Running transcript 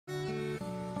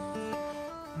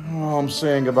Oh, I'm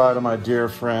saying goodbye to my dear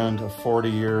friend of 40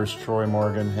 years, Troy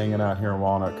Morgan, hanging out here in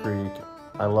Walnut Creek.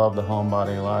 I love the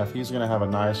homebody life. He's gonna have a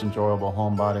nice, enjoyable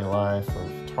homebody life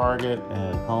of Target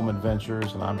and home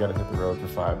adventures, and I've got to hit the road for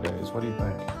 5 days. What do you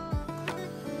think?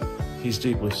 He's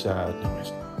deeply sad. No,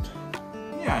 he's not.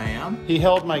 Yeah, I am. He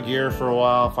held my gear for a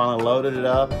while, finally loaded it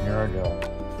up, and here I go.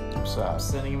 I'm sad. I'm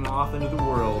sending him off into the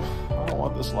world. I don't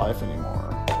want this life anymore.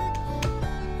 It's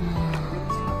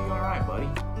gonna be alright, buddy.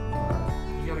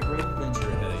 You got a great adventure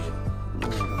ahead of you.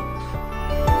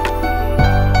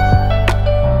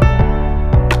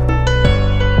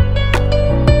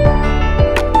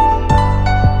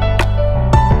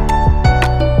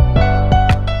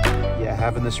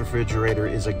 Having this refrigerator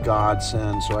is a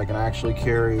godsend, so I can actually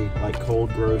carry like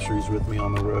cold groceries with me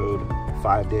on the road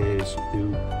 5 days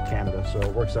through Canada, so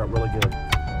it works out really good.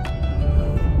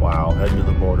 Wow, heading to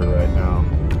the border right now.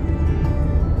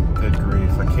 Good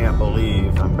grief, I can't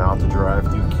believe I'm about to drive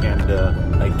through Canada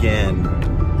again.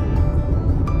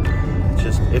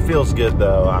 It feels good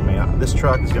though. I mean, this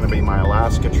truck is going to be my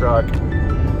Alaska truck. I'm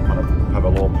going to have a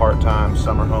little part-time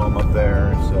summer home up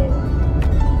there, so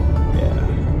yeah.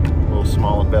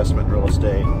 Small investment real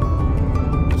estate,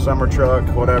 summer truck,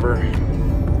 whatever.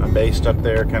 I'm based up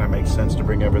there. Kind of makes sense to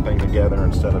bring everything together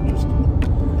instead of just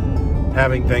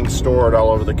having things stored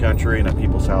all over the country and at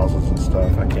people's houses and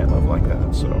stuff. I can't live like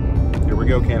that. So here we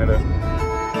go, Canada.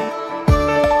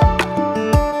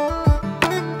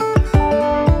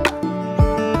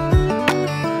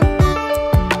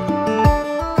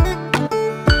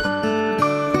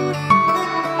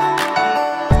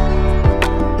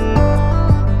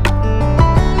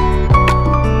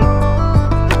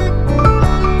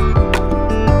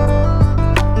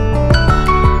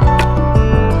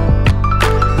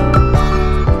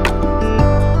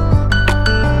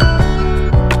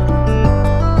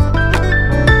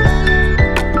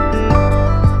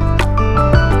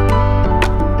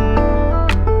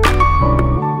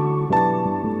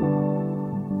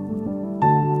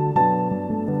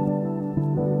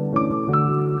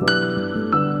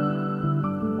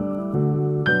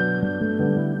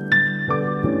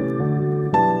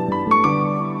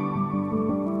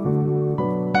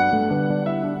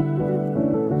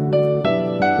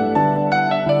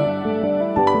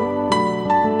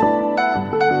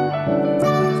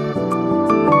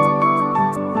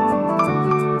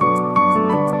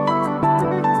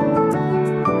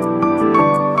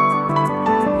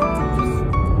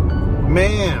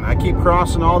 Man, I keep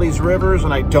crossing all these rivers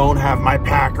and I don't have my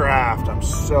pack raft. I'm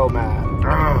so mad.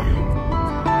 Ugh.